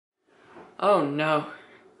Oh no,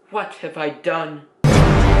 what have I done?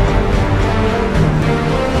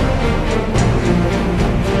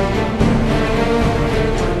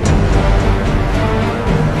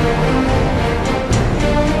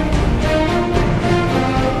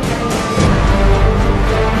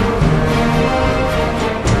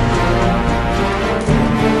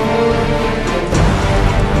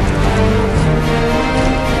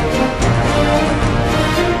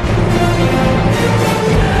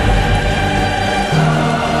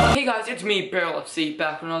 It's me, Barrel FC,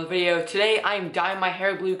 back with another video. Today, I am dyeing my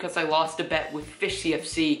hair blue because I lost a bet with Fish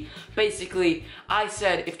CFC. Basically, I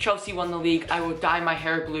said if Chelsea won the league, I would dye my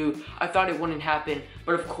hair blue. I thought it wouldn't happen,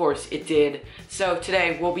 but of course it did. So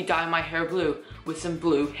today, we'll be dyeing my hair blue with some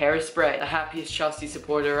blue hairspray. The happiest Chelsea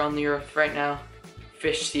supporter on the earth right now,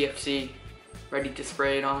 Fish CFC, ready to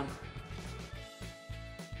spray it on.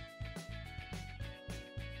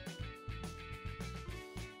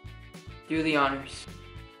 Do the honors.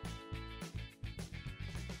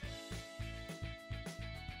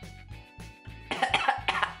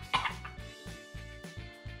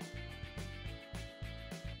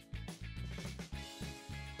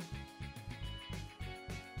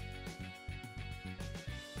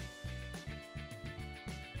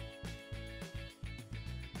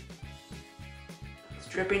 It's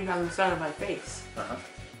dripping down the side of my face.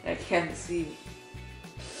 I can't see.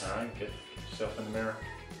 Alright, get yourself in the mirror.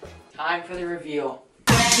 Time for the reveal.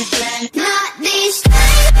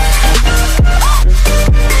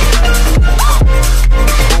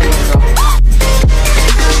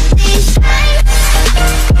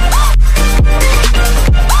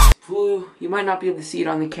 Blue, you might not be able to see it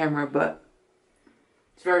on the camera, but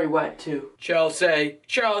it's very wet too. Chelsea,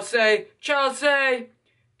 Chelsea, Chelsea,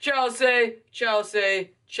 Chelsea,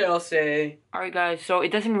 Chelsea, Chelsea. Alright guys, so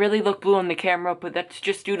it doesn't really look blue on the camera, but that's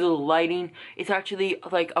just due to the lighting. It's actually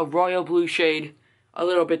like a royal blue shade. A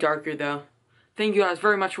little bit darker though. Thank you guys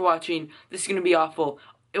very much for watching. This is going to be awful.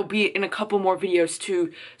 It'll be in a couple more videos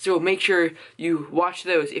too, so make sure you watch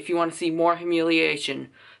those if you want to see more humiliation.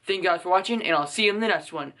 Thank you guys for watching, and I'll see you in the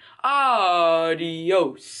next one. Adios.